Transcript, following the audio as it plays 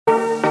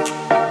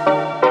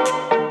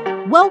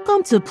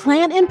Welcome to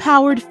Plant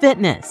Empowered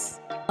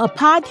Fitness, a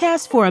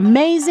podcast for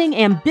amazing,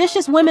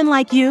 ambitious women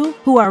like you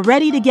who are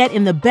ready to get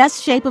in the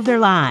best shape of their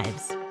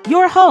lives.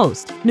 Your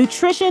host,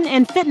 nutrition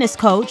and fitness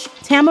coach,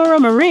 Tamara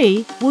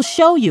Marie, will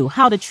show you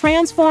how to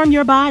transform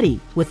your body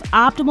with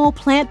optimal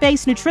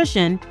plant-based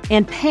nutrition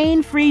and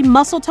pain-free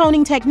muscle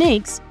toning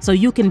techniques so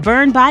you can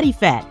burn body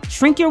fat,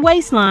 shrink your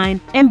waistline,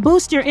 and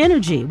boost your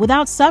energy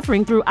without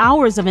suffering through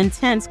hours of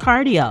intense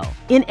cardio.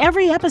 In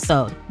every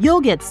episode,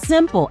 you'll get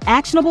simple,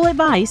 actionable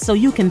advice so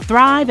you can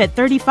thrive at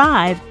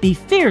 35, be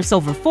fierce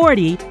over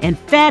 40, and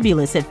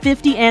fabulous at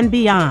 50 and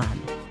beyond.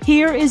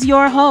 Here is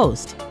your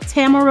host,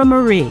 Tamara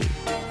Marie.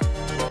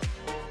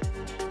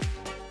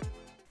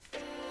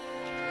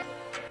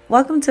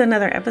 Welcome to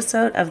another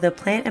episode of the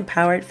Plant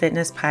Empowered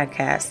Fitness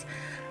Podcast.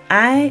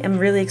 I am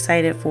really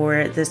excited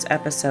for this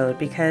episode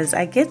because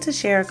I get to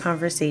share a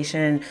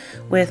conversation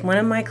with one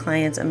of my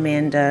clients,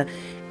 Amanda,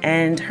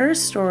 and her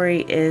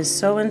story is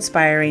so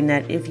inspiring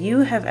that if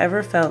you have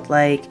ever felt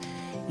like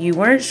you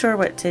weren't sure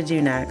what to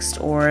do next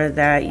or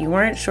that you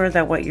weren't sure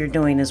that what you're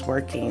doing is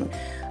working,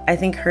 I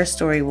think her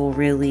story will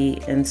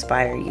really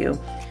inspire you.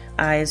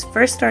 I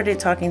first started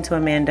talking to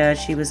Amanda.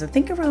 She was, I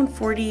think, around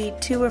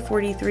 42 or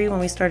 43 when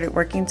we started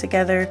working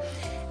together.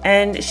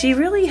 And she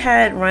really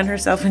had run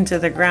herself into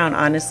the ground,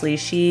 honestly.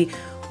 She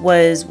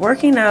was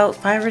working out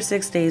 5 or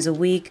 6 days a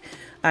week.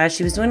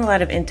 She was doing a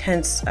lot of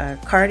intense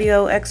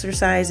cardio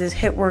exercises,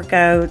 HIIT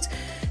workouts.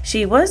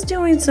 She was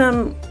doing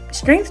some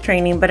strength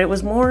training, but it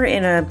was more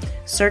in a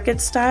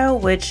circuit style,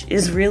 which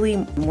is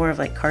really more of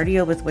like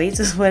cardio with weights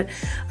is what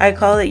I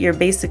call it. You're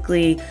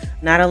basically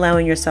not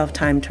allowing yourself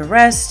time to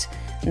rest,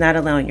 not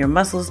allowing your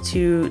muscles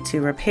to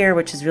repair,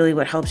 which is really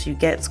what helps you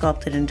get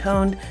sculpted and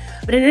toned.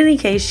 But in any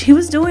case, she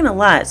was doing a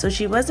lot. So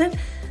she wasn't,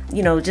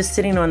 just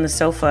sitting on the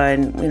sofa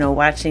and,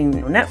 watching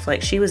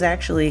Netflix. She was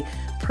actually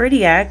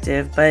pretty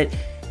active. But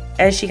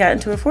as she got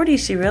into her 40s,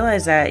 she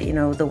realized that,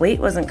 the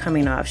weight wasn't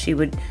coming off. She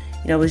would,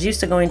 was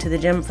used to going to the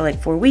gym for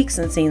like 4 weeks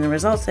and seeing the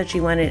results that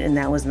she wanted, and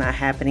that was not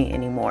happening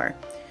anymore.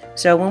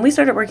 So when we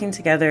started working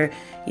together,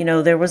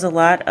 there was a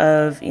lot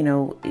of,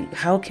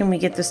 how can we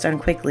get this done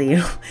quickly?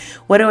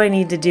 What do I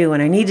need to do?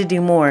 And I need to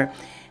do more.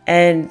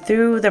 And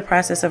through the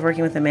process of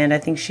working with Amanda, I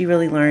think she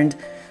really learned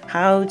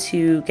how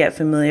to get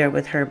familiar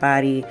with her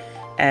body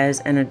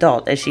as an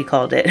adult, as she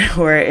called it,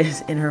 or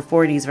in her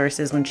 40s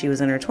versus when she was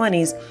in her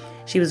 20s.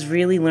 She was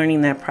really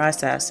learning that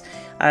process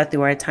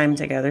through our time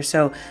together.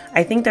 So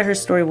I think that her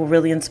story will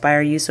really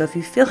inspire you. So if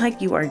you feel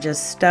like you are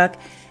just stuck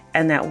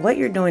and that what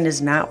you're doing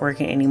is not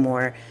working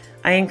anymore,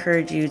 I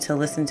encourage you to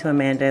listen to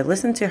Amanda,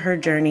 listen to her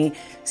journey,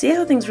 see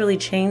how things really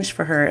changed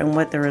for her and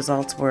what the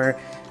results were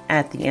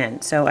at the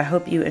end. So I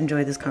hope you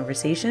enjoy this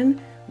conversation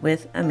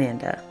with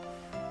Amanda.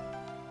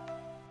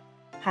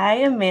 Hi,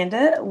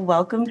 Amanda.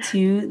 Welcome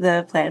to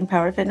the Plant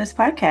Empowered Fitness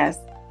Podcast.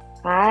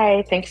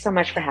 Hi, thanks so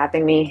much for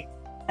having me.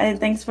 And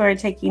thanks for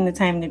taking the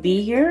time to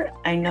be here.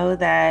 I know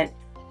that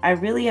I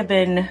really have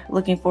been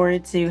looking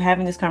forward to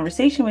having this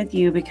conversation with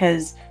you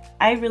because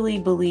I really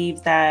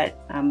believe that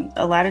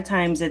a lot of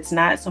times it's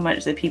not so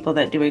much the people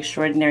that do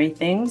extraordinary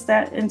things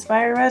that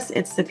inspire us.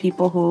 It's the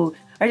people who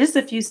are just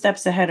a few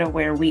steps ahead of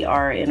where we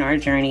are in our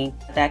journey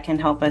that can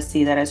help us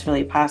see that it's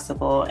really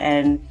possible.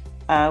 And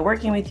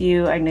working with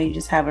you, I know you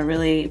just have a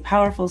really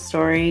powerful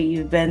story.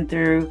 You've been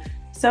through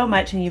so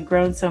much and you've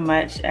grown so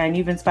much and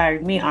you've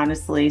inspired me,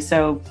 honestly.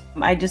 So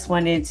I just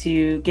wanted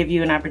to give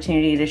you an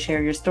opportunity to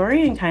share your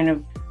story and kind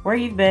of where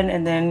you've been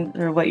and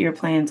then what your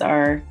plans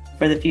are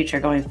for the future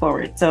going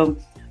forward. So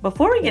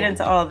before we get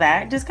into all of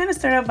that, just kind of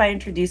start out by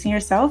introducing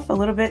yourself a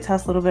little bit. Tell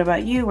us a little bit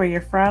about you, where you're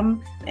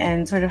from,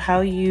 and sort of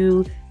how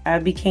you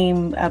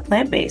became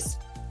plant-based.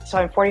 So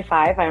I'm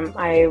 45.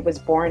 I was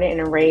born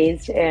and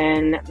raised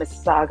in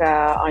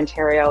Mississauga,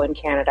 Ontario in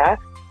Canada.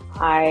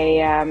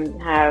 I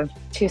have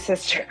 2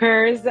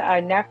 sisters,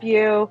 a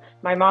nephew.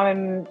 My mom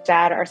and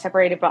dad are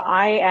separated, but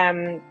I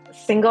am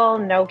single,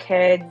 no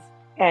kids,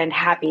 and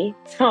happy.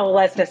 So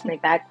let's just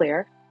make that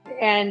clear.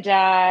 And,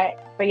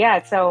 but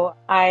yeah, so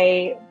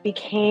I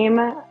became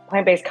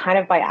plant-based kind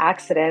of by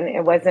accident.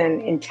 It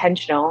wasn't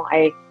intentional.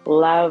 I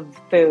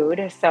love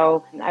food.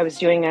 So I was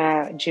doing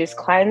a juice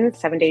cleanse,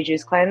 7-day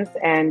juice cleanse.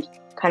 And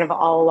kind of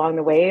all along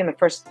the way, in the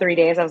first 3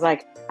 days, I was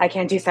like, I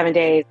can't do 7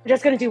 days. I'm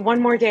just going to do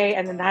one more day.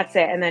 And then that's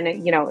it. And then,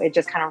 it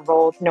just kind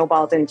of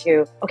snowballed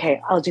into,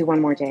 okay, I'll do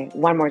one more day.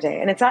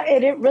 And it's not,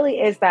 it really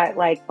is that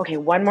like, okay,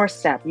 one more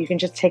step. You can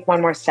just take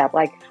one more step.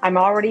 Like I'm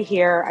already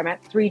here. I'm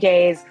at 3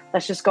 days.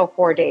 Let's just go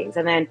 4 days.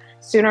 And then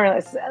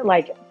sooner,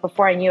 like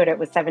before I knew it, it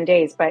was 7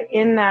 days. But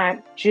in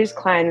that juice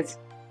cleanse,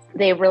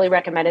 they really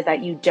recommended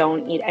that you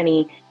don't eat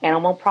any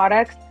animal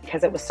products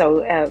because it was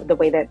so, the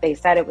way that they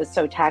said it was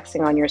so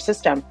taxing on your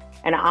system.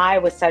 And I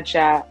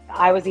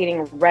was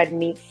eating red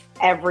meats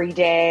every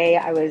day.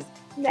 I was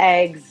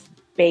eggs,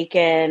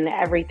 bacon,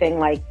 everything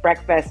like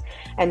breakfast.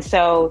 And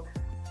so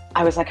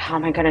I was like, how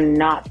am I going to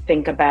not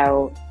think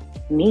about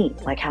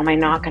meat? Like, how am I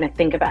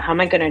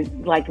going to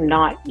like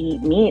not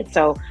eat meat?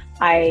 So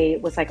I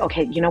was like,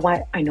 okay, you know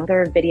what? I know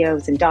there are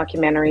videos and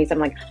documentaries. I'm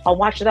like, I'll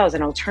watch those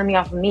and it'll turn me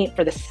off of meat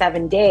for the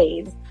 7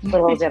 days.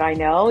 Little did I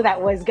know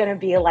that was going to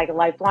be like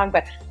lifelong.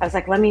 But I was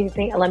like, let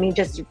me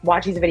just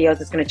watch these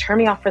videos. It's going to turn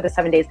me off for the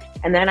 7 days.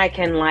 And then I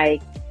can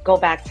like go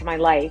back to my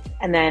life.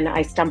 And then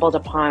I stumbled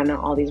upon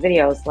all these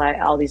videos, like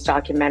all these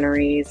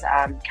documentaries,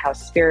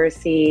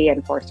 Cowspiracy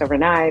and Forks Over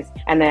Knives.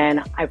 And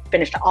then I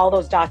finished all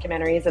those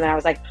documentaries. And then I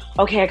was like,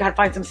 okay, I got to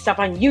find some stuff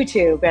on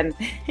YouTube. And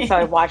so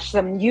I watched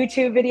some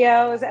YouTube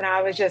videos and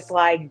I was just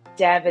like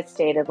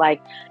devastated.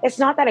 Like, it's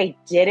not that I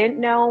didn't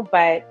know,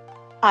 but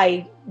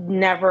I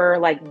never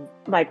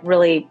like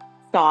really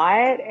saw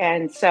it.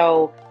 And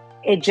so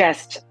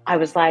I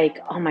was like,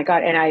 oh my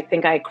God. And I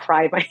think I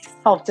cried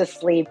myself to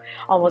sleep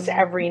almost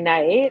every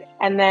night.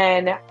 And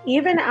then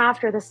even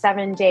after the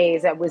 7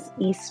 days, it was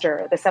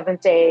Easter, the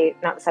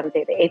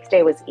 8th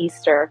day was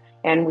Easter.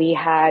 And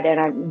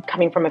I'm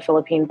coming from a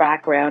Philippine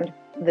background.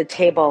 The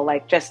table,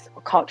 like just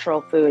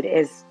cultural food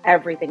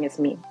everything is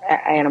meat,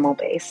 animal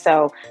based.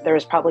 So there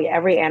was probably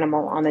every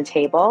animal on the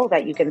table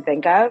that you can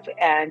think of.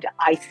 And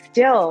I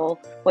still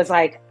was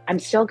like, I'm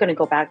still going to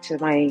go back to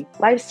my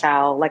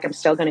lifestyle. Like I'm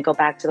still going to go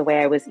back to the way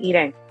I was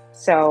eating.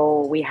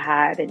 So we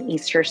had an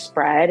Easter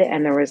spread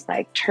and there was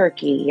like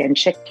turkey and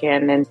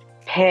chicken and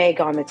pig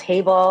on the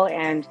table.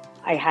 And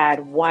I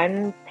had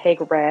one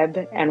pig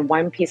rib and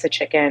one piece of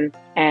chicken.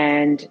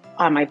 And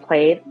on my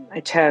plate,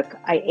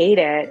 I ate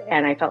it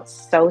and I felt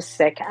so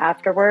sick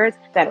afterwards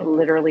that it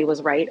literally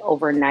was right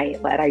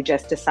overnight that I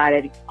just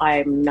decided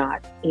I'm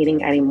not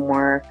eating any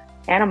more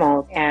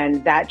animals.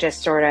 And that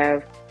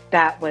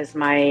was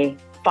my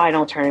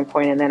final turning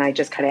point. And then I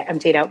just kind of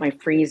emptied out my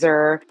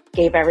freezer,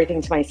 gave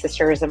everything to my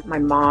sisters and my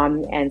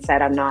mom and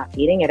said, I'm not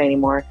eating it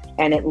anymore.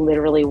 And it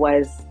literally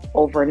was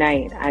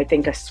overnight. I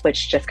think a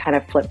switch just kind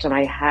of flipped and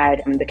I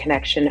had the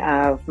connection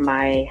of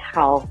my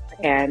health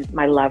and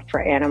my love for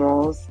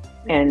animals.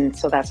 And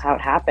so that's how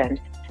it happened.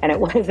 And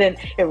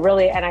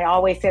and I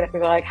always say that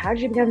people are like, how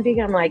did you become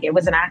vegan? I'm like, it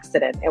was an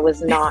accident. It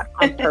was not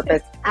on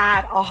purpose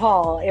at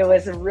all. It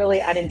was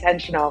really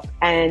unintentional.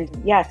 And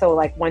yeah, so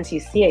like once you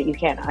see it, you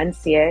can't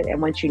unsee it.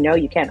 And once you know,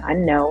 you can't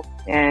unknow.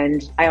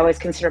 And I always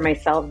consider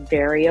myself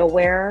very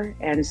aware.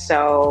 And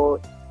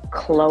so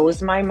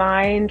close my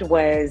mind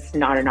was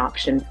not an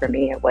option for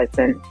me.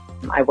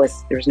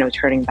 There's no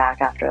turning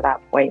back after that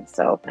point.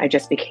 So I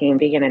just became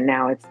vegan and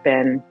now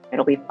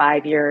it'll be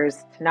 5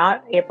 years,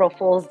 not April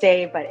Fool's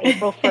Day, but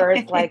April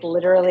 1st, like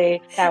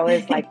literally that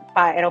was like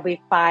it'll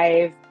be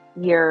 5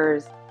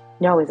 years.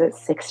 No, is it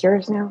 6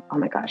 years now? Oh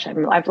my gosh,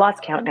 I've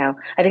lost count now.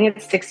 I think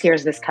it's 6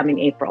 years this coming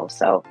April.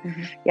 So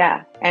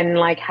yeah. And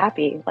like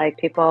happy, like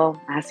people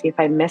ask me if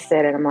I miss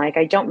it. And I'm like,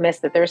 I don't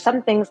miss it. There's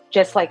some things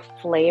just like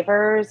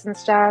flavors and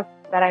stuff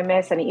that I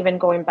miss. And even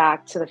going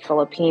back to the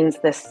Philippines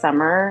this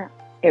summer,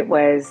 it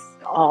was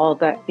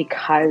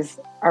because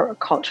our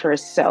culture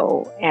is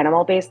so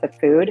animal-based, the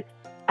food,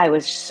 I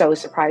was so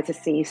surprised to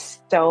see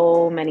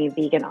so many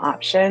vegan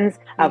options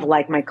of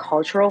like my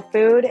cultural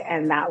food.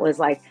 And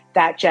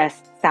that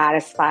just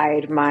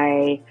satisfied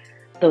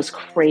those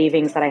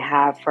cravings that I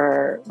have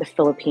for the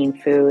Philippine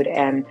food.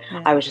 And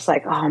I was just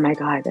like, oh my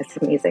God, that's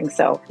amazing.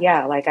 So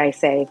yeah, like I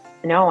say,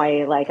 no,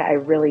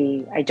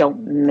 I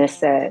don't miss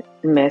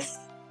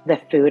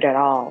the food at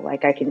all.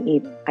 Like I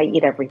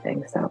eat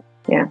everything. So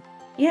yeah.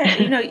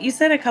 Yeah, you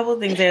said a couple of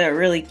things there that are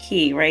really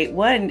key, right?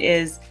 One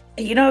is,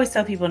 I always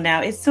tell people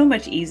now, it's so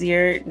much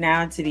easier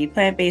now to be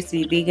plant-based,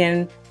 to be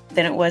vegan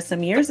than it was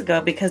some years ago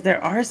because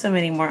there are so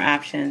many more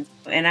options.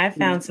 And I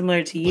found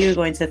similar to you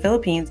going to the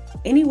Philippines,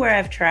 anywhere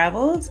I've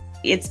traveled,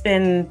 it's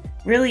been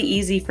really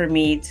easy for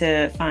me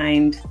to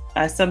find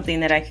something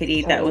that I could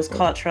eat that was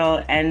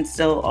cultural and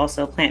still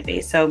also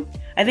plant-based. So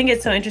I think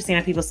it's so interesting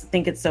how people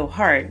think it's so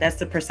hard. That's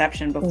the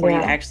perception before you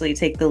actually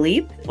take the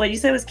leap. What you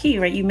said was key,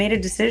 right? You made a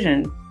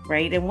decision.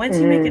 Right. And once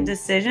you make a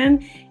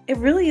decision, it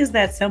really is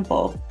that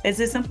simple. It's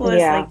as simple as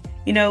like,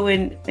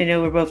 when I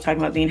know we're both talking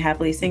about being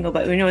happily single,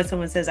 but we know when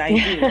someone says I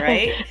do,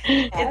 right?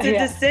 It's a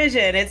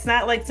decision. It's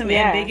not like some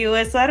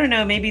ambiguous, I don't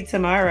know, maybe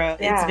tomorrow.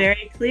 It's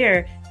very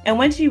clear. And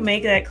once you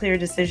make that clear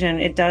decision,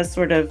 it does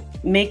sort of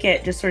make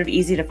it just sort of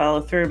easy to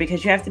follow through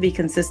because you have to be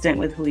consistent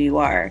with who you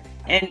are.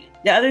 And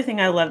the other thing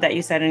I love that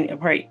you said in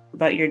part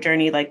about your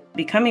journey, like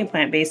becoming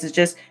plant-based, is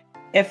just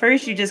at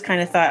first, you just kind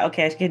of thought,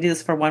 okay, I can do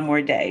this for one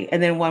more day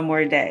and then one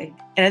more day.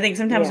 And I think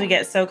sometimes we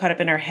get so caught up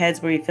in our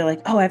heads where we feel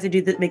like, oh, I have to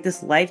do this, make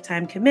this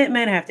lifetime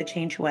commitment. I have to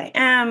change who I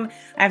am.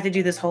 I have to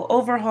do this whole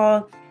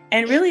overhaul.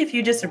 And really, if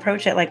you just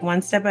approach it like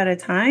one step at a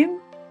time,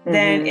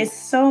 then it's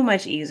so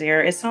much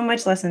easier. It's so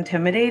much less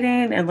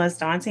intimidating and less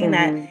daunting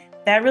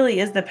that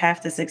really is the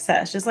path to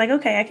success. Just like,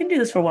 okay, I can do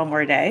this for one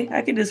more day.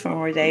 I can do this for one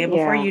more day. And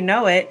before you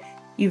know it,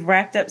 you've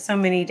racked up so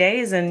many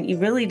days and you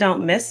really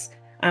don't miss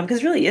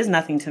because really is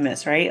nothing to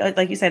miss, right?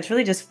 Like you said, it's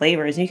really just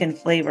flavors. You can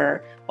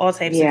flavor all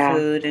types of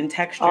food and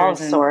textures. All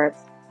sorts.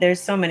 There's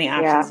so many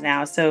options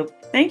now. So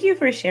thank you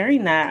for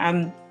sharing that.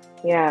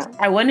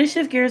 I want to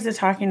shift gears to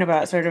talking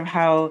about sort of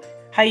how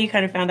you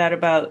kind of found out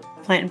about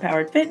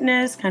plant-empowered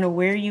fitness, kind of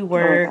where you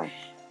were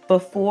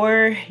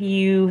before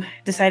you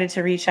decided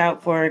to reach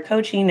out for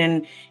coaching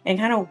and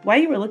kind of why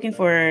you were looking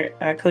for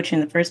coaching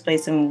in the first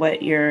place and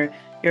what your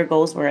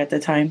goals were at the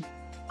time.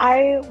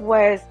 I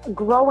was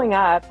growing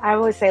up, I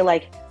would say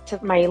like to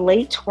my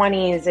late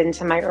 20s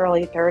into my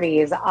early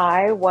 30s,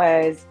 I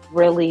was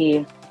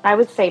really, I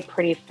would say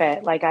pretty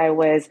fit. Like I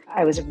was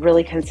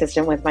really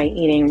consistent with my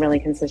eating, really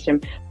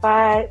consistent.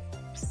 But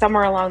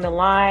somewhere along the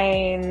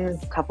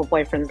lines, a couple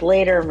boyfriends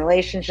later in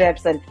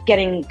relationships and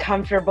getting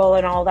comfortable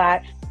and all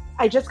that,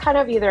 I just kind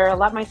of either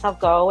let myself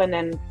go, and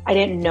then I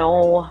didn't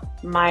know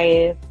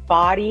my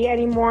body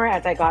anymore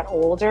as I got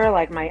older,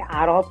 like my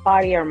adult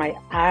body or my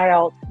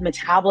adult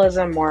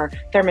metabolism or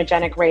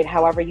thermogenic rate,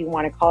 however you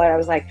want to call it. I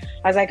was like,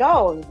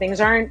 oh,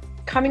 things aren't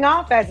coming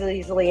off as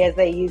easily as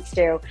they used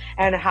to.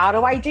 And how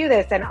do I do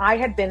this? And I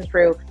had been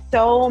through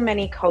so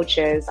many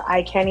coaches.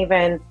 I can't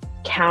even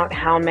count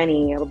how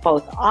many,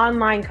 both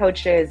online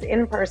coaches,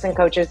 in-person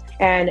coaches,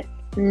 and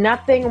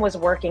nothing was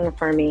working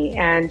for me.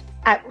 And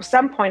at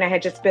some point I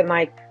had just been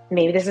like,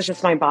 maybe this is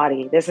just my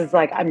body. This is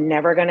like, I'm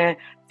never going to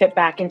fit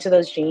back into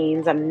those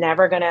jeans.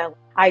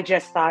 I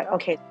just thought,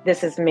 okay,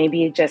 this is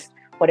maybe just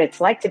what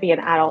it's like to be an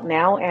adult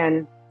now.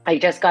 And I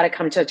just got to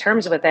come to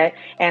terms with it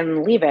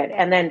and leave it.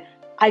 And then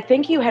I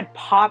think you had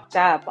popped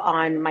up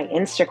on my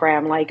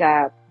Instagram, like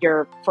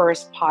your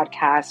first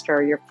podcast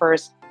or your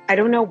first, I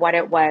don't know what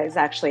it was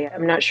actually.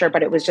 I'm not sure,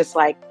 but it was just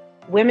like,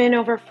 women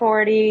over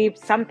 40,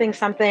 something,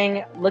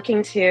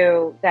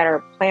 that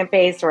are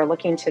plant-based or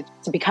looking to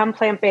become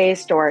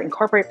plant-based or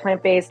incorporate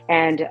plant-based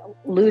and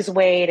lose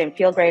weight and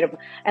feel great.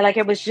 And like,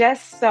 it was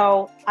just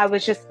so, I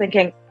was just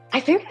thinking, I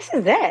think this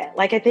is it.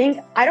 Like,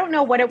 I don't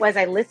know what it was.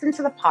 I listened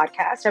to the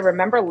podcast. I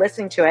remember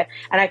listening to it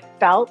and I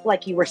felt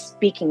like you were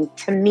speaking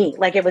to me.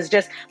 Like it was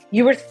just,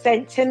 you were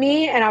sent to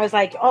me and I was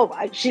like, oh,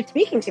 she's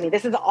speaking to me.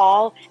 This is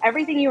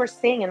everything you were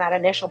saying in that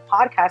initial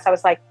podcast. I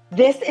was like,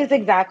 this is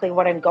exactly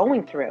what I'm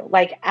going through.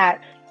 Like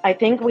I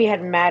think we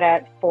had met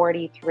at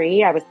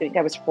 43. I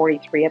was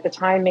 43 at the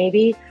time,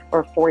 maybe,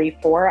 or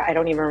 44. I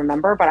don't even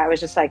remember, but I was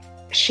just like,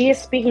 she is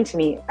speaking to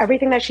me.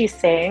 Everything that she's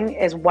saying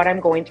is what I'm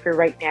going through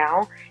right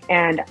now,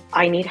 and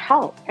I need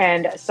help.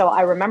 And so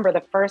I remember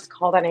the first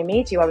call that I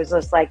made to you, I was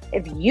just like,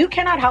 if you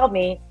cannot help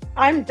me,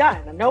 I'm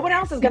done. No one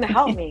else is going to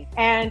help me.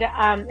 And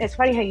it's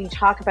funny how you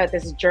talk about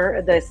this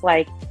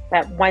like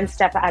that one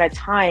step at a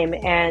time.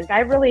 And I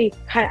really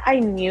I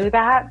knew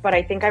that, but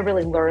I think I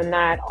really learned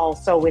that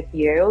also with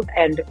you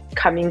and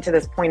coming to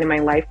this point in my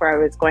life where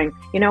I was going,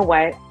 you know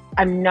what?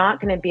 I'm not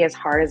going to be as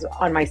hard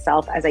on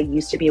myself as I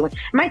used to be. When in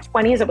my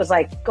 20s, it was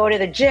like, go to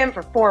the gym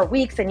for 4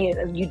 weeks and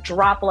you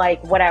drop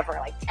like whatever,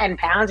 like 10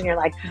 pounds. And you're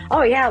like,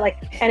 oh yeah.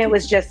 And it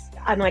was just,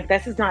 I'm like,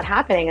 this is not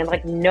happening. And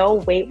like, no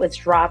weight was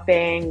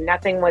dropping,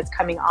 nothing was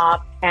coming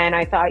off. And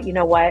I thought, you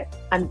know what?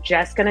 I'm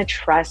just going to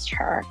trust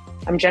her.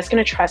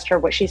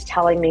 What she's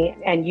telling me.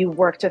 And you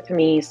worked with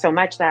me so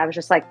much that I was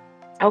just like,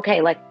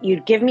 okay, like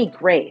you'd give me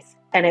grace.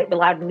 And it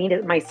allowed me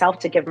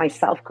to give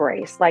myself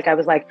grace. Like I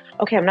was like,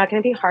 okay, I'm not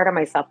going to be hard on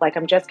myself. Like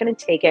I'm just going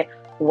to take it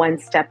one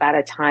step at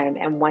a time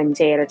and one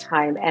day at a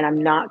time. And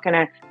I'm not going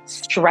to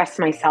stress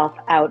myself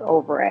out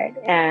over it.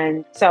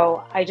 And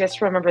so I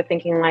just remember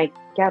thinking like,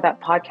 yeah, that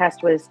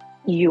podcast was,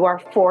 you are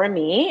for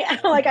me.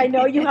 Like, I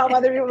know you help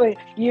other people.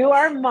 You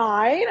are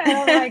mine. And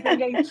I'm like,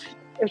 okay,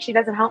 if she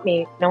doesn't help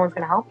me, no one's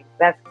going to help me.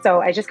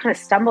 So I just kind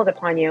of stumbled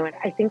upon you. And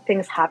I think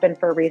things happen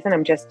for a reason.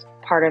 I'm just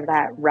part of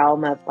that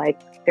realm of like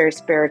very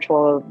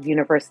spiritual.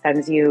 Universe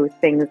sends you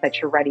things that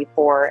you're ready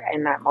for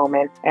in that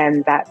moment.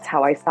 And that's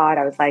how I saw it.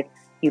 I was like,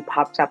 you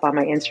popped up on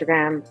my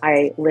Instagram.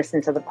 I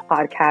listened to the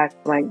podcast.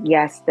 I'm like,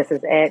 yes, this is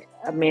it.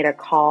 I made a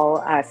call,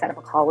 set up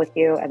a call with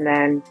you. And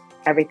then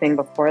everything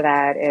before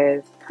that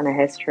is kind of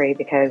history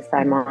because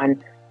I'm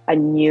on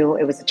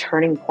it was a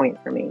turning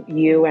point for me.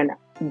 You and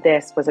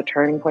this was a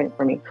turning point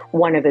for me.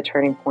 One of the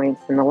turning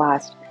points in the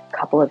last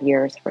couple of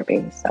years for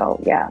me.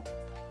 So yeah.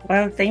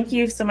 Well, thank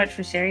you so much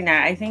for sharing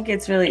that. I think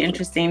it's really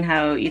interesting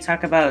how you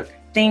talk about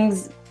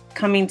things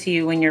coming to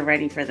you when you're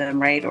ready for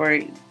them, right? Or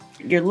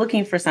you're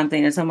looking for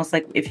something. It's almost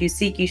like if you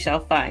seek, you shall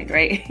find,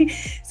 right?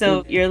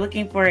 So you're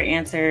looking for an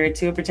answer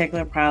to a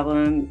particular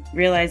problem,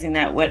 realizing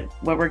that what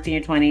worked in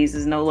your 20s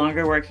is no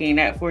longer working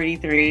at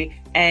 43.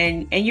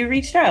 And you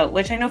reached out,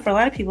 which I know for a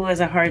lot of people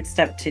is a hard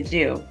step to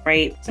do,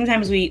 right?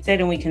 Sometimes we sit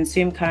and we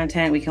consume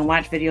content, we can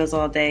watch videos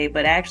all day,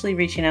 but actually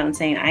reaching out and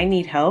saying, I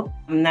need help,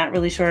 I'm not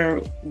really sure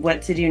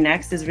what to do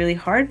next is really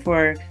hard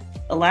for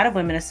a lot of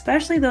women,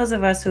 especially those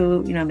of us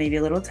who, maybe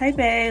a little type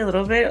A, a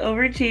little bit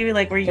overachieving,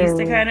 like we're used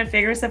to kind of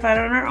figure stuff out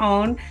on our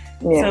own.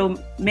 Yeah.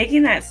 So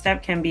making that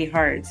step can be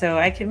hard. So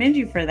I commend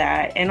you for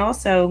that. And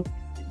also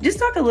just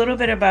talk a little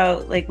bit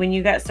about like when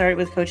you got started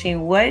with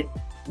coaching, what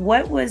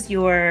was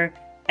your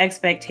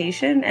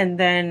expectation? And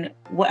then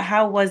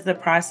how was the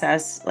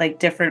process like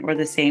different or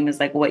the same as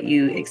like what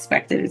you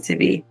expected it to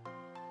be?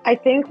 I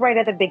think right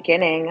at the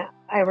beginning,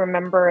 I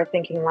remember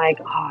thinking like,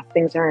 oh,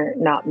 things are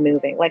not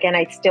moving. Like, and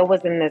I still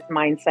was in this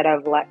mindset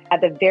of like,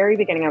 at the very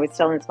beginning, I was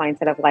still in this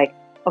mindset of like,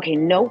 okay,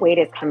 no weight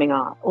is coming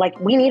off. Like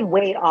we need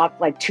weight off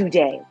like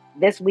today.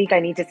 This week, I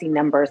need to see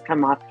numbers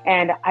come off.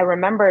 And I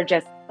remember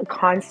just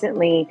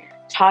constantly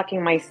talking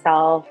to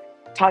myself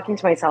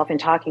and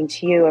talking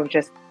to you of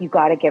just, you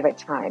got to give it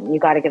time. You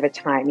got to give it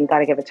time. You got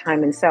to give it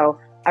time. And so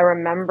I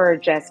remember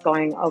just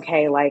going,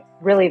 okay, like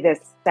really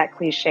that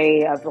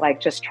cliche of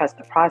like, just trust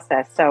the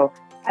process. So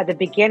at the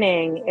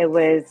beginning, it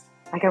was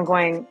like,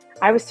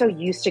 I was so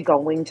used to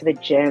going to the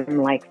gym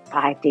like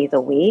 5 days a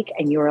week.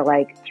 And you were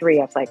like 3.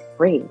 I was like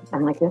 3.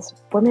 I'm like, this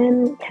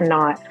woman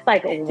cannot,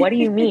 like, what do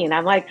you mean?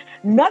 I'm like,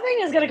 nothing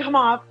is going to come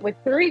off with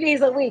 3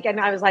 days a week.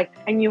 And I was like,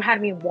 and you had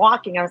me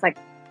walking. I was like,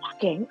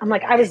 walking? I'm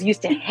like, I was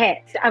used to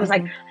HIIT. I was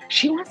like,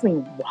 she wants me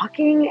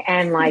walking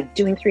and like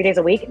doing 3 days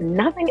a week.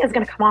 Nothing is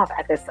going to come off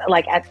at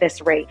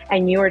this rate.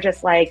 And you were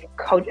just like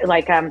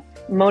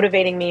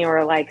motivating me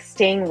or like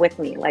staying with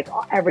me, like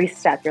every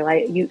step. You're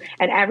like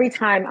and every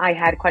time I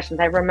had questions,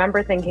 I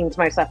remember thinking to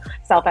myself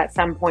at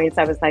some points,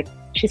 I was like,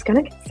 she's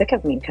going to get sick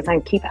of me because I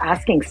keep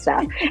asking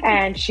stuff.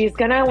 And she's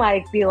going to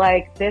like, be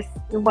like, this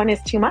one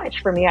is too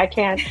much for me. I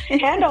can't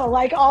handle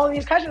like all of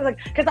these questions. Like,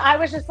 cause I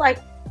was just like,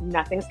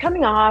 nothing's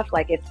coming off.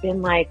 Like, it's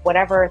been like,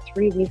 whatever,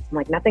 3 weeks. I'm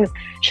like, nothing's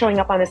showing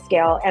up on the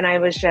scale. And I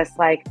was just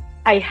like,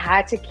 I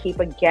had to keep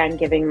again,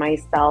 giving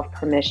myself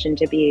permission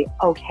to be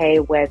okay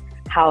with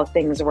how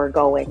things were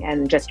going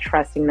and just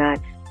trusting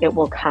that it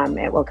will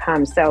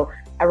come. So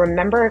I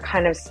remember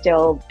kind of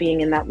still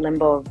being in that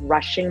limbo of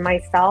rushing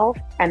myself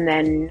and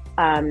then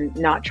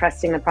not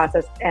trusting the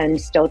process and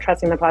still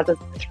trusting the process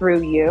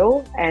through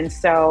you. And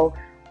so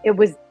it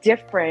was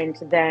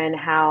different than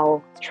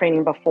how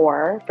training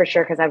before, for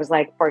sure. Because I was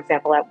like, for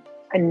example, at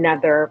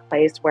another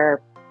place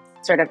where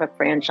sort of a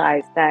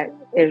franchise that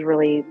is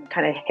really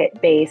kind of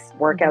HIIT-based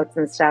workouts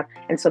and stuff.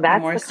 And so that's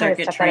more the kind of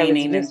circuit stuff that I was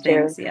training used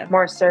and things, to,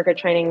 more circuit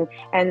training.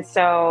 And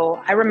so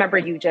I remember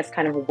you just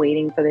kind of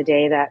waiting for the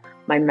day that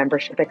my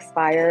membership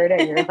expired.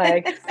 And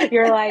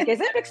you're like, is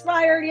it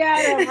expired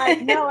yet? And I'm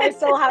like, no, I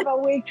still have a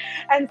week.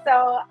 And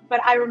so, but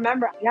I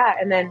remember, yeah.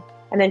 And then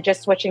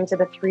just switching to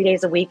the 3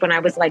 days a week when I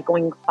was like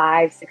going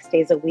 5-6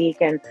 days a week.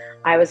 And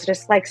I was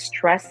just like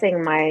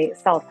stressing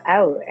myself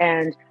out.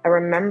 And I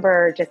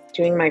remember just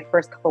doing my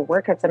first couple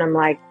workouts and I'm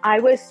like, I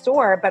was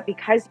sore, but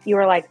because you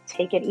were like,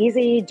 take it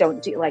easy,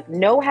 don't do like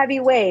no heavy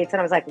weights. And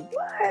I was like,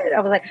 what? I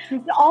was like,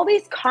 all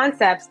these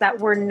concepts that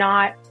were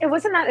not, it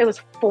wasn't that it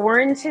was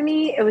foreign to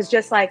me. It was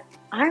just like,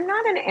 I'm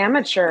not an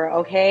amateur.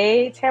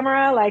 Okay,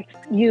 Tamara, like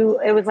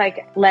it was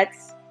like,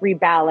 let's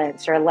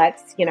rebalance or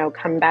let's,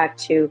 come back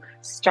to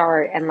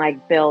start and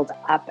like build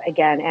up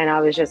again. And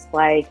I was just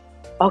like,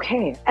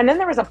 okay. And then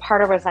there was a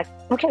part of it was like,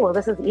 okay, well,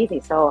 this is easy.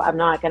 So I'm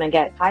not going to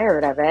get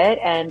tired of it.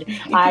 And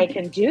I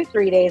can do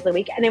 3 days a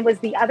week. And it was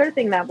the other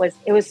thing that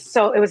it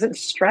wasn't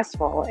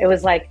stressful. It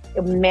was like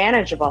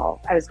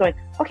manageable. I was going,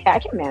 okay, I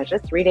can manage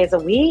this 3 days a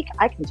week.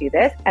 I can do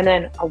this. And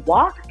then a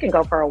walk, I can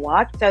go for a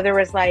walk. So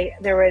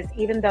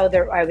even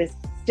though I was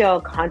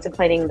still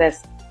contemplating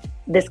this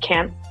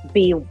can't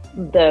be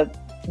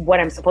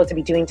what I'm supposed to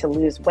be doing to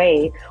lose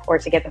weight or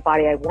to get the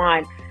body I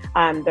want.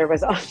 There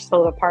was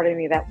also a part of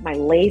me that my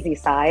lazy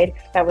side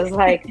that was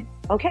like,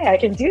 okay, I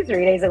can do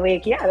 3 days a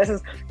week. Yeah, this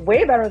is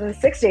way better than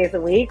 6 days a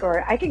week,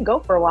 or I can go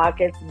for a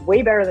walk. It's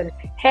way better than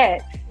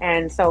HIIT.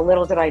 And so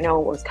little did I know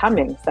what was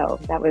coming. So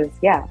that was,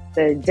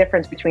 the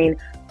difference between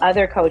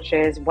other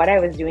coaches, what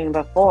I was doing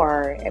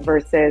before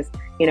versus,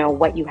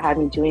 what you had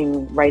me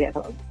doing right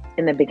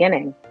in the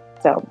beginning.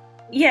 So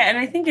yeah. And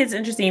I think it's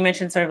interesting. You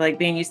mentioned sort of like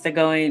being used to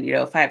going,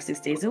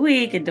 5-6 days a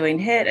week and doing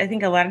HIIT. I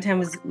think a lot of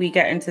times we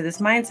get into this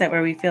mindset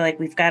where we feel like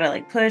we've got to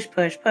like push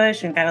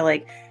and got to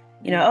like,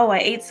 I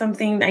ate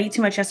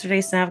too much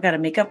yesterday. So now I've got to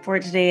make up for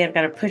it today. I've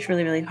got to push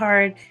really, really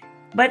hard.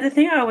 But the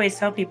thing I always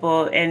tell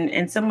people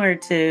and similar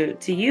to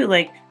you,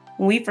 like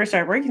when we first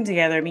started working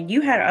together, I mean,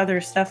 you had other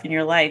stuff in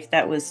your life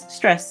that was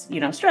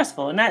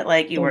stressful, and not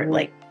like you were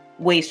like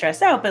way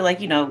stressed out, but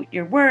like,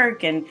 your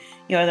work and,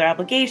 other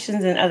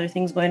obligations and other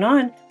things going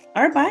on.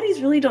 Our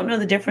bodies really don't know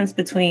the difference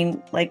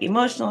between like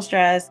emotional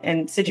stress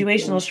and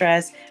situational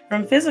stress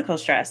from physical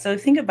stress. So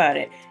think about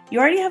it. You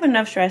already have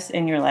enough stress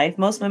in your life.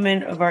 Most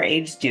women of our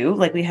age do.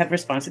 Like we have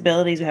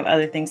responsibilities, we have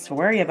other things to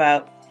worry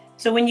about.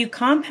 So when you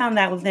compound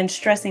that with then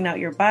stressing out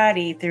your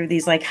body through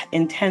these like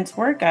intense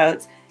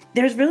workouts,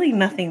 there's really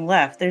nothing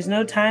left. There's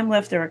no time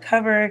left to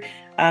recover.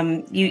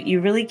 You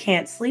really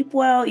can't sleep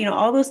well.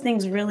 All those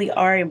things really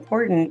are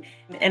important.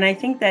 And I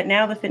think that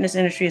now the fitness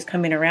industry is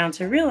coming around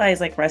to realize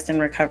like rest and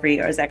recovery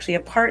is actually a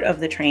part of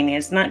the training.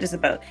 It's not just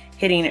about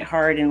hitting it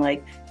hard and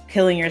like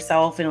killing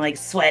yourself and like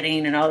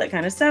sweating and all that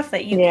kind of stuff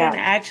that you can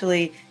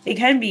actually, it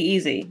can be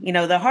easy.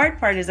 The hard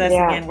part is us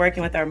again,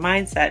 working with our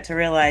mindset to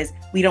realize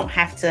we don't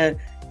have to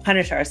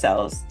punish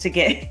ourselves to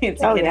get in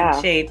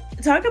shape.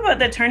 Talk about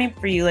the turning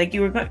for you. Like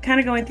you were kind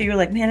of going through, you're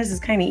like, man, this is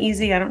kind of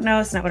easy. I don't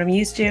know. It's not what I'm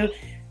used to.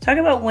 Talk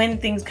about when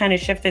things kind of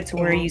shifted to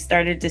where you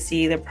started to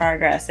see the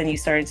progress and you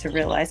started to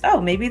realize,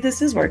 oh, maybe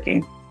this is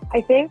working.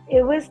 I think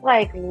it was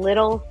like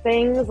little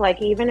things,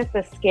 like even if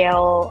the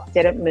scale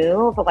didn't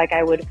move, like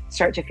I would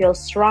start to feel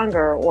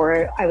stronger,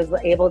 or I was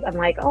able,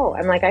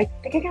 I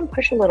think I can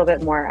push a little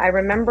bit more. I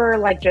remember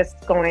like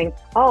just going,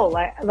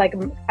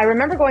 I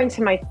remember going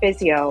to my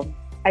physio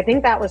I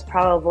think that was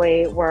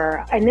probably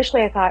where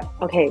initially I thought,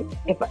 okay,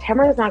 if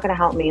Tamara is not going to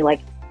help me,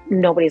 like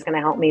nobody's going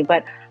to help me.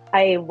 But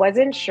I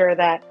wasn't sure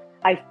that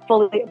I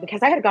fully,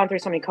 because I had gone through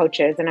so many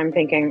coaches and I'm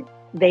thinking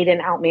they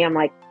didn't help me. I'm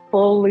like,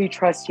 fully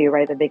trust you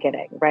right at the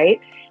beginning. Right.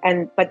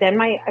 But then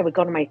I would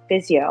go to my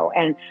physio,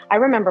 and I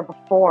remember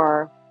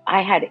before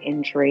I had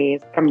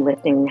injuries from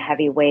lifting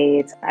heavy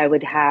weights. I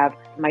would have,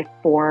 my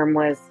form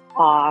was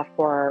off,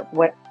 or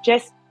what,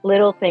 just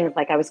little things,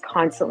 like I was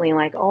constantly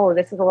like, oh,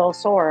 this is a little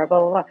sore, blah,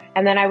 blah, blah.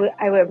 And then I would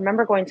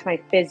remember going to my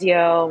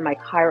physio, my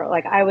chiro,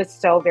 like I was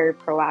so very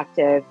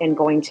proactive in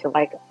going to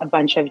like a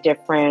bunch of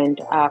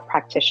different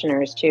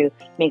practitioners to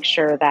make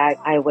sure that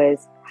I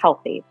was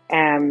healthy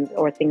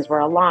or things were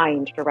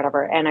aligned or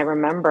whatever. And I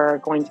remember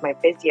going to my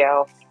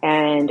physio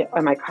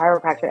or my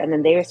chiropractor, and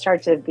then they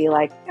started to be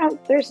like,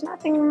 there's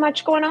nothing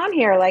much going on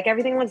here. Like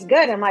everything was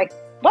good. I'm like,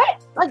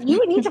 what? Like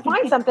you need to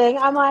find something.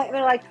 I'm like,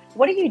 they're like,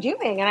 what are you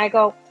doing? And I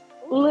go,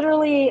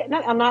 literally,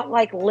 I'm not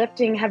like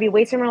lifting heavy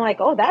weights. And we're like,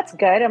 oh, that's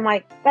good. I'm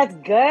like, that's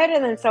good.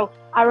 And then so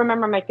I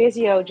remember my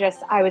physio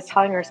I was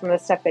telling her some of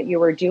the stuff that you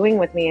were doing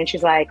with me. And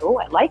she's like, oh,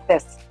 I like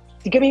this.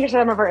 Give me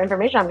some of her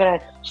information. I'm going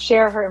to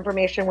share her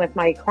information with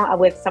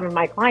some of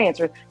my clients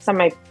or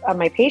some of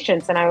my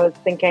patients. And I was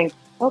thinking,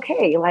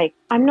 okay, like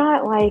I'm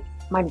not like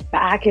my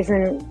back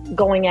isn't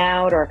going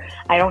out, or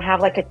I don't have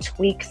like a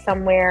tweak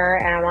somewhere.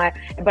 And I'm like,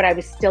 but I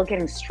was still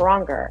getting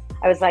stronger.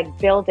 I was like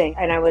building,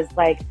 and I was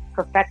like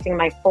perfecting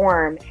my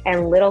form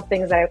and little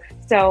things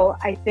so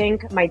I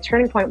think my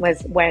turning point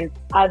was when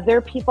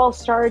other people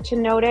started to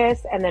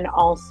notice, and then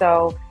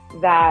also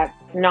that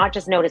not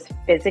just notice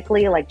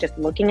physically, like just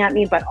looking at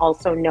me, but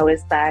also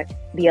notice that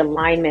the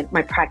alignment,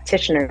 my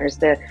practitioners,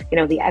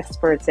 the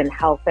experts in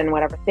health and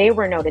whatever, they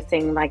were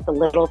noticing like the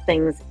little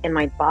things in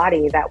my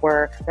body that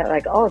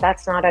like, oh,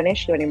 that's not an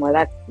issue anymore.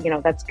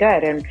 That's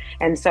good.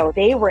 And so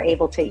they were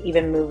able to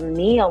even move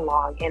me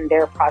along in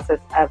their process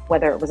of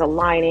whether it was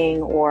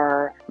aligning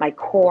or my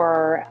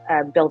core,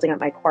 building up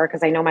my core.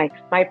 Cause I know my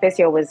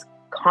physio was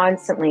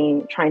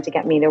constantly trying to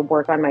get me to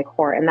work on my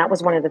core. And that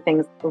was one of the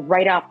things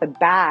right off the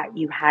bat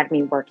you had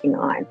me working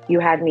on. You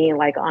had me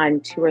like on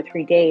 2 or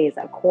 3 days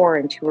of core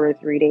and 2 or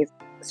 3 days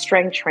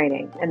strength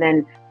training. And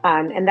then,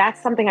 and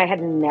that's something I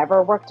had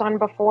never worked on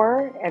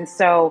before. And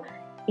so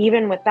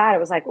even with that, it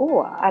was like,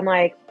 oh, I'm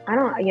like, I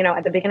don't,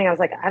 at the beginning I was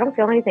like, I don't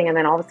feel anything. And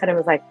then all of a sudden it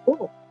was like,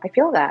 oh, I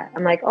feel that.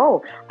 I'm like,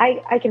 oh,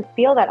 I can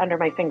feel that under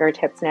my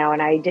fingertips now.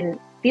 And I didn't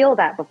feel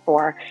that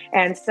before.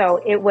 And so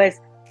it was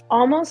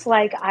almost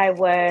like I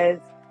was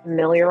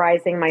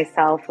familiarizing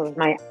myself with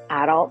my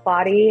adult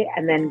body,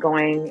 and then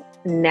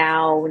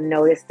now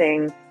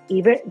noticing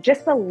even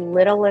just the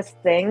littlest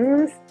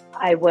things.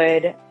 I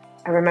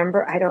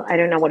remember, I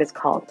don't know what it's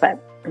called, but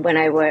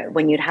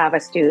when you'd have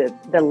us do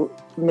the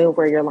move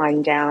where you're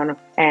lying down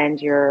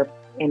and you're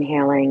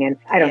inhaling, and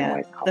I don't know what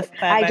it's called. The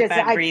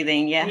 5x5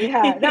 breathing. Yeah.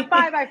 Yeah. The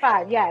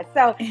 5x5. Yeah.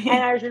 So,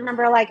 and I just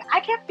remember like, I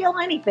can't feel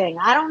anything.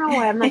 I don't know.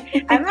 I'm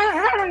like, I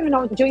don't even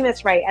know if I'm doing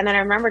this right. And then I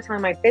remember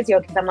telling my physio,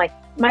 cause I'm like,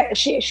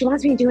 she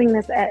wants me doing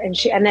this.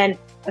 And then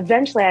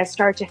eventually I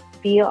start to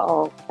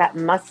feel that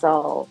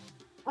muscle,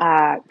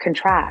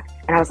 contract.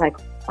 And I was like,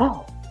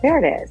 oh, there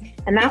it is.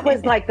 And that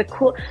was like the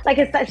cool, like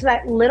it's such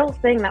that little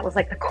thing that was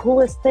like the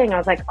coolest thing. I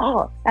was like,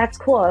 oh, that's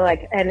cool.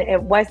 Like, and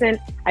it wasn't,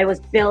 I was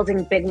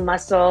building big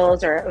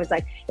muscles, or it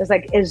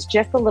was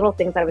just the little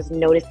things I was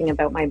noticing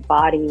about my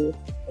body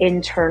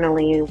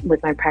internally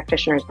with my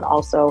practitioners, but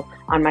also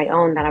on my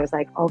own, that I was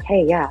like,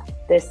 okay, yeah,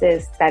 this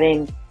is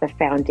setting the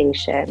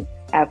foundation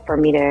for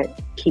me to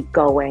keep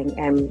going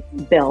and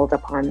build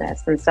upon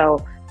this. And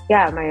so,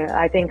 yeah,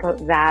 I think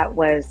that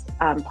was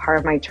part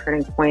of my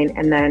turning point.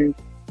 And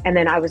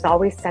then I was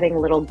always setting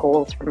little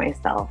goals for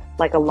myself,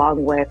 like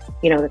along with,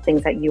 the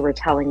things that you were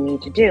telling me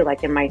to do.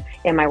 Like in my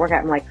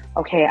workout, I'm like,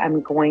 okay, I'm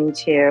going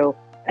to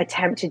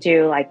attempt to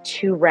do like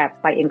 2 reps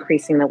by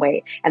increasing the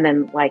weight. And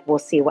then like, we'll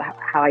see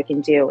how I can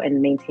do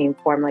and maintain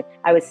form. Like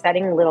I was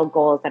setting little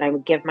goals that I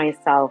would give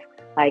myself,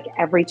 like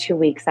every 2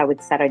 weeks, I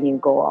would set a new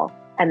goal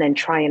and then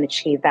try and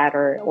achieve that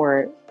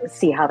or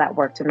see how that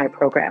worked in my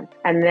program.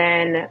 And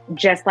then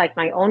just like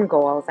my own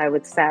goals, I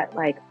would set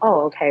like,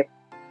 oh, okay,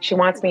 she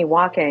wants me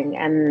walking,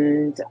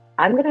 and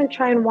I'm going to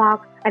try and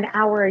walk an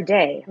hour a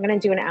day. I'm going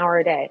to do an hour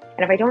a day.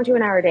 And if I don't do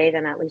an hour a day,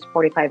 then at least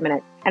 45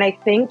 minutes. And I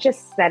think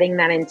just setting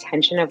that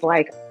intention of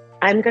like,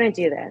 I'm going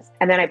to do this.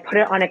 And then I put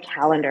it on a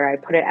calendar. I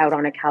put it out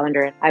on a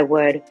calendar. And I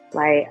would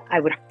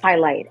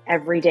highlight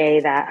every day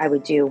that I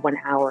would do 1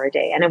 hour a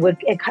day. And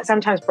it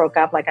sometimes broke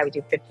up. Like I would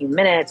do 15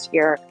 minutes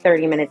here,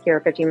 30 minutes here,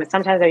 15 minutes.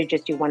 Sometimes I would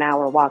just do 1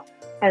 hour walk.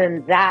 And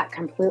then that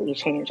completely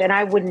changed. And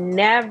I would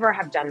never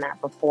have done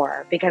that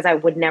before, because I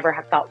would never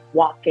have thought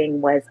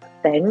walking was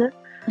a thing.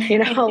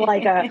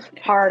 like a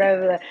part of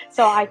the,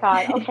 so I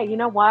thought, okay, you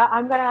know what?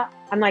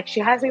 I'm like, she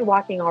has me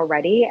walking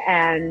already,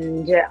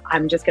 and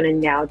I'm just going to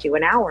now do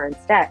an hour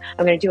instead.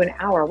 I'm going to do an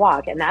hour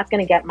walk, and that's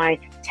going to get my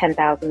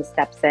 10,000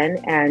 steps in.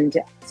 And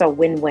so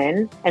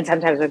win-win. And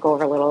sometimes I go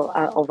over a little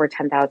over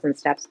 10,000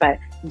 steps, but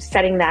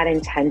setting that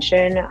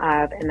intention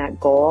and that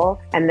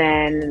goal. And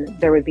then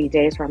there would be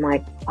days where I'm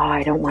like, oh,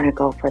 I don't want to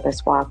go for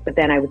this walk. But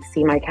then I would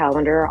see my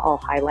calendar all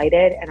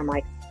highlighted, and I'm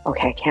like,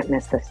 okay, I can't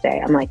miss this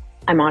day. I'm like,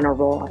 I'm on a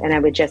roll, and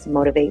it would just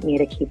motivate me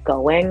to keep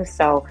going.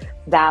 So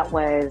that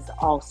was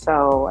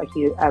also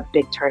a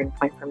big turning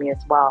point for me as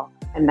well.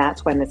 And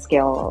that's when the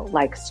scale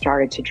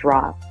started to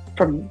drop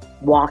from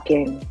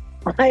walking.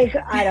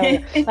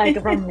 I don't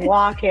like from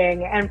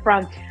walking and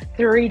from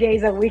 3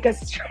 days a week of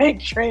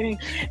strength training.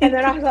 And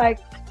then I was like,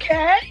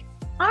 okay,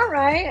 all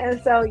right.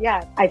 And so,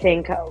 yeah, I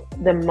think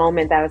the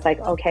moment that I was like,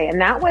 okay,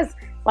 and that was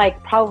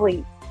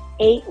probably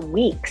 8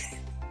 weeks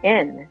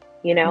in,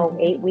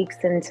 8 weeks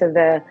into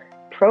the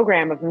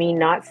program of me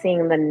not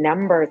seeing the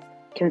numbers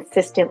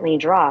consistently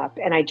drop.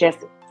 And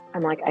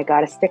I'm like, I got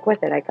to stick with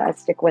it.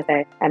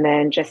 And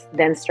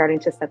then starting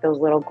to set those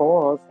little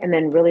goals and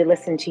then really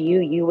listen to you.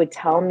 You would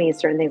tell me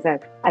certain things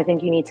that I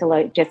think you need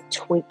to just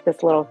tweak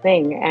this little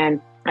thing. And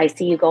I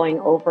see you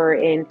going over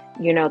in,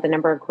 the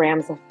number of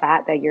grams of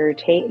fat that you're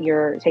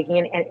taking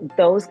in, and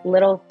those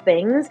little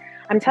things.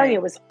 I'm telling you,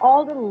 it was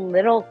all the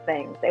little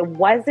things. It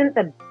wasn't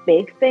the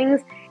big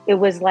things. It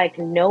was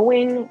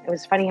knowing. It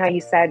was funny how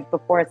you said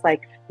before, it's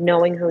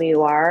knowing who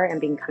you are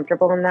and being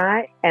comfortable in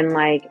that. And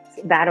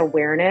that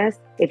awareness,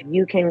 if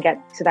you can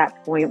get to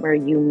that point where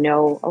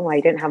oh, I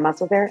didn't have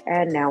muscle there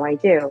and now I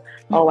do.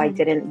 Mm-hmm. Oh, I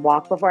didn't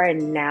walk before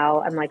and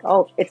now I'm like,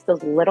 oh, it's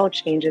those little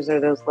changes or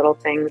those little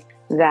things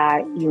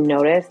that you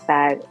notice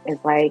that is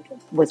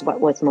was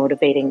what was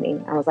motivating me.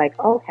 I was like,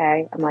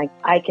 okay, I'm like,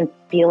 I can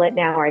feel it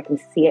now, or I can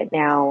see it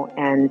now,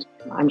 and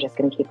I'm just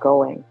going to keep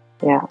going.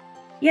 Yeah.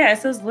 Yeah,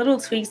 it's those little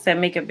tweaks that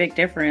make a big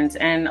difference.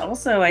 And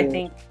also, I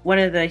think one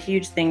of the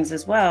huge things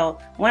as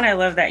well, I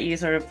love that you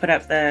sort of put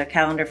up the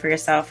calendar for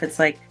yourself. It's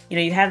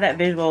you have that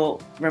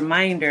visual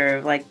reminder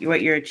of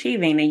what you're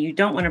achieving, and you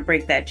don't want to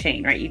break that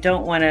chain, right? You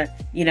don't want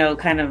to,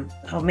 kind of,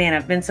 oh man,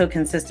 I've been so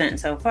consistent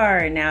so far.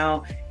 And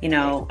now,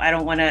 I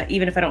don't want to,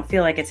 even if I don't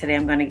feel like it today,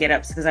 I'm going to get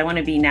up because I want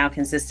to be now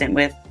consistent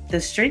with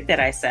the streak that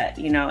I set,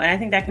 and I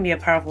think that can be a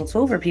powerful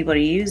tool for people to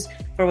use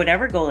for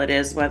whatever goal it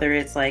is, whether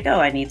it's oh,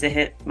 I need to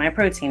hit my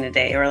protein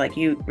today, or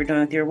you were doing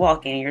with your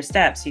walking and your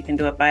steps. You can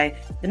do it by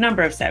the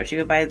number of steps, you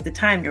do it by the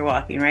time you're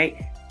walking,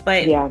 right?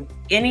 But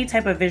any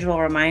type of visual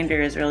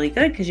reminder is really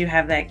good because you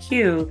have that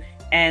cue.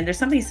 And there's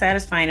something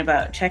satisfying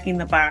about checking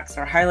the box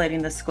or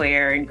highlighting the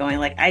square and going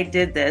I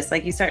did this.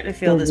 You start to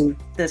feel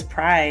this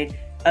pride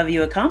of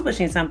you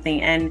accomplishing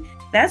something. And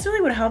that's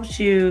really what helps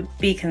you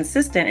be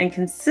consistent. And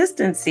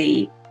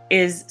consistency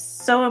is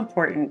so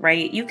important,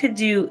 right? You could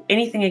do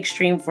anything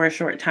extreme for a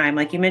short time.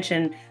 Like you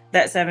mentioned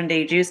that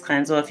 7-day juice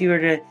cleanse. Well, if you were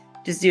to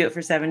just do it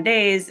for 7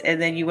 days and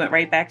then you went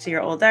right back to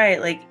your old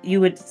diet, you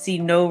would see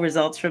no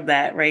results from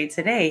that right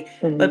today.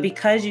 Mm-hmm. But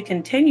because you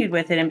continued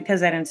with it and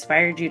because that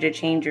inspired you to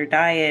change your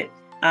diet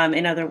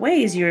in other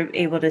ways, you're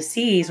able to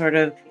see sort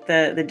of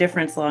the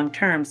difference long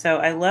term. So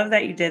I love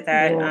that you did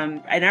that. Yeah.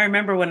 And I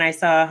remember when I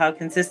saw how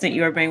consistent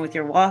you were being with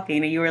your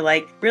walking, and you were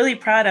really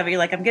proud of it.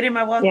 You're I'm getting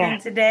my walk in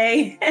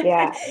today.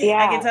 Yeah.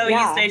 I can tell you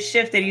started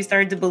shifting. You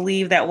started to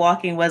believe that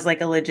walking was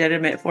a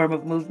legitimate form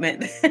of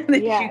movement that you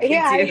could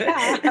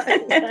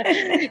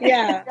do.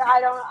 Yeah.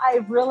 I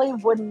really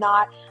would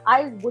not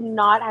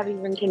have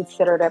even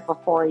considered it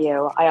before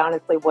you. I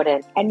honestly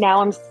wouldn't. And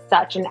now I'm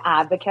such an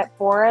advocate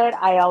for it.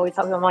 I always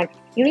tell them,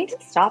 you need to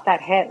stop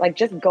that hit.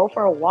 Just go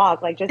for a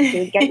walk. Just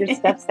get your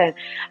steps in.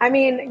 I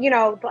mean,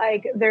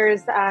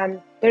 there's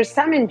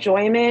some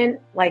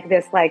enjoyment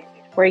this,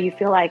 where you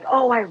feel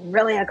oh, I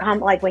really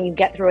accomplished, when you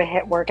get through a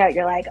hit workout,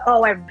 you're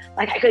oh,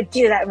 I could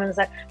do that.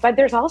 But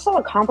there's also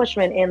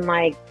accomplishment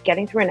in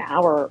getting through an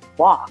hour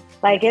walk.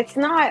 It's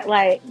not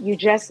you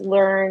just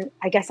learn,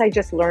 I guess I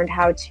just learned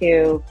how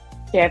to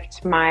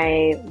shift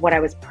what I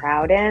was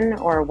proud in,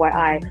 or what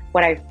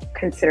I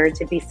considered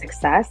to be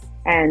success.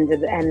 And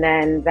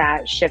then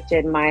that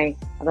shifted my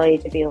ability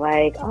to be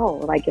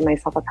give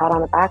myself a pat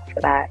on the back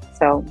for that.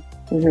 So,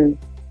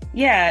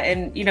 yeah.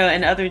 And,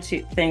 another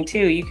thing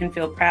too, you can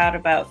feel proud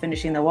about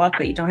finishing the walk,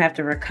 but you don't have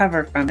to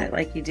recover from it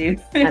like you do.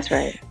 That's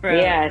right. from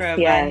a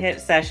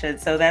HIIT session.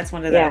 So that's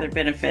one of the other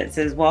benefits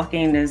is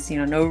walking is,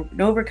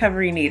 no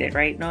recovery needed,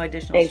 right? No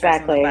additional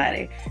stress on the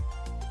body.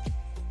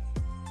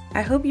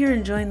 I hope you're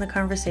enjoying the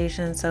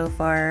conversation so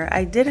far.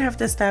 I did have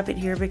to stop it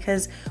here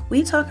because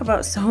we talk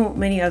about so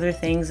many other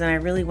things and I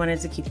really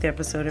wanted to keep the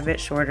episode a bit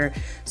shorter.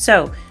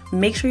 So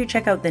make sure you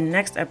check out the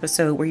next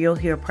episode where you'll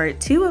hear part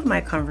 2 of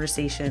my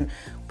conversation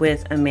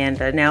with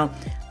Amanda. Now,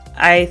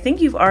 I think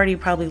you've already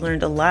probably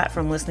learned a lot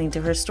from listening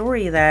to her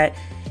story, that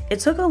it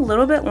took a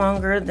little bit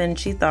longer than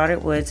she thought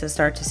it would to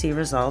start to see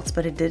results,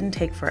 but it didn't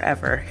take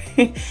forever.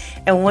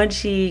 And once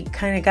she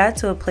kind of got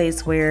to a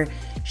place where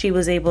she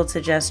was able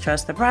to just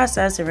trust the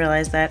process and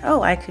realize that,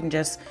 oh, I can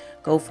just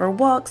go for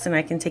walks and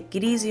I can take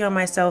it easy on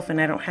myself and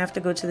I don't have to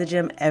go to the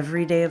gym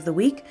every day of the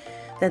week,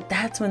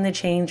 that's when the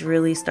change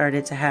really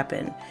started to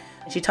happen.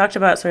 She talked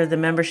about sort of the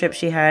membership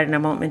she had, and I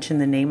won't mention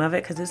the name of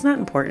it because it's not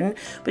important,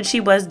 but she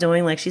was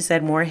doing, like she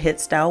said, more HIIT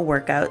style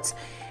workouts.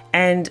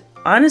 And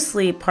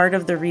honestly, part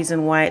of the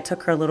reason why it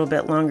took her a little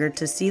bit longer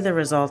to see the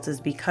results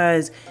is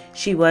because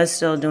she was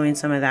still doing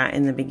some of that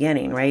in the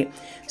beginning, right?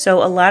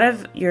 So a lot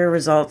of your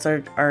results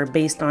are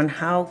based on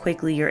how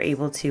quickly you're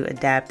able to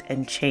adapt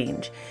and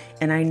change.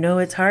 And I know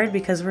it's hard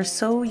because we're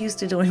so used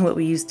to doing what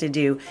we used to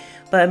do.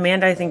 But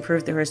Amanda, I think,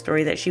 proved through her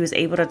story that she was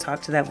able to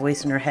talk to that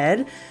voice in her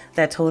head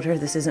that told her,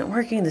 this isn't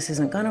working, this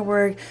isn't gonna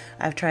work.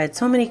 I've tried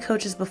so many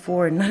coaches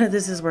before, and none of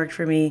this has worked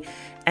for me.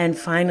 And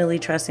finally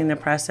trusting the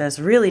process,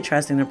 really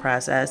trusting the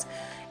process,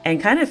 and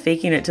kind of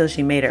faking it till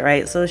she made it,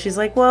 right? So she's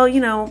like, well,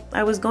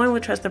 I was going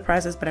with trust the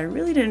process, but I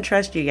really didn't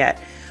trust you yet,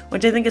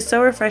 which I think is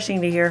so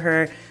refreshing to hear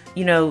her,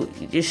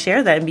 just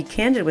share that and be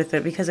candid with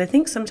it, because I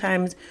think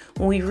sometimes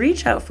when we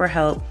reach out for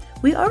help,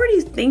 we already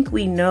think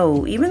we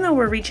know, even though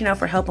we're reaching out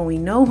for help and we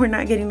know we're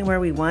not getting to where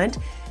we want,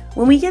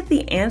 when we get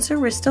the answer,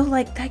 we're still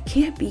like, that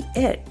can't be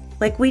it.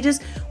 Like we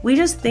just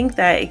think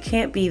that it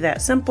can't be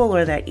that simple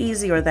or that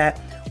easy or that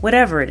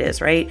whatever it is,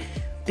 right?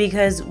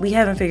 Because we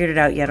haven't figured it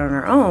out yet on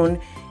our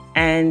own.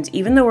 And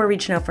even though we're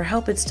reaching out for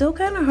help, it's still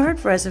kind of hard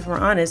for us, if we're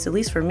honest, at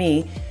least for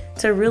me,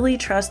 to really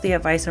trust the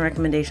advice and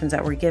recommendations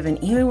that we're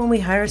given, even when we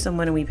hire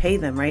someone and we pay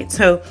them, right?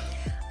 So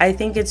I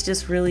think it's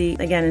just really,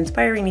 again,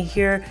 inspiring to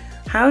hear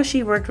how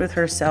she worked with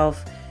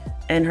herself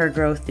and her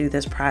growth through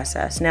this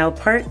process. Now,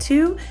 part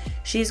 2,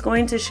 she's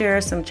going to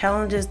share some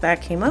challenges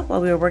that came up while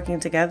we were working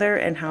together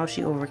and how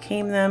she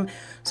overcame them.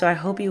 So I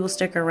hope you will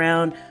stick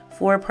around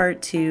for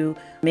part 2.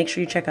 Make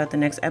sure you check out the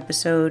next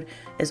episode.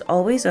 As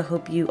always, I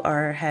hope you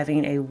are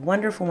having a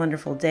wonderful,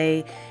 wonderful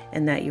day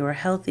and that you are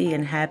healthy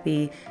and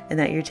happy and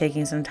that you're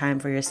taking some time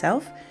for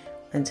yourself.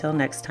 Until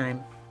next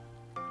time.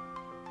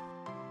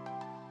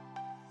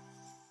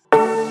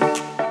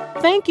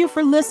 Thank you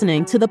for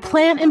listening to the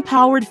Plant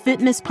Empowered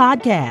Fitness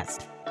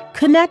Podcast.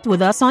 Connect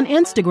with us on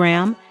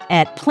Instagram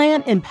at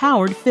Plant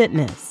Empowered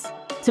Fitness.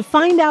 To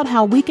find out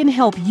how we can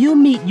help you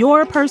meet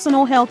your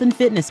personal health and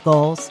fitness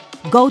goals,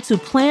 go to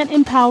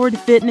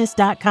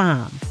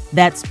plantempoweredfitness.com.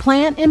 That's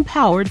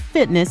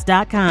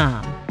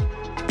plantempoweredfitness.com.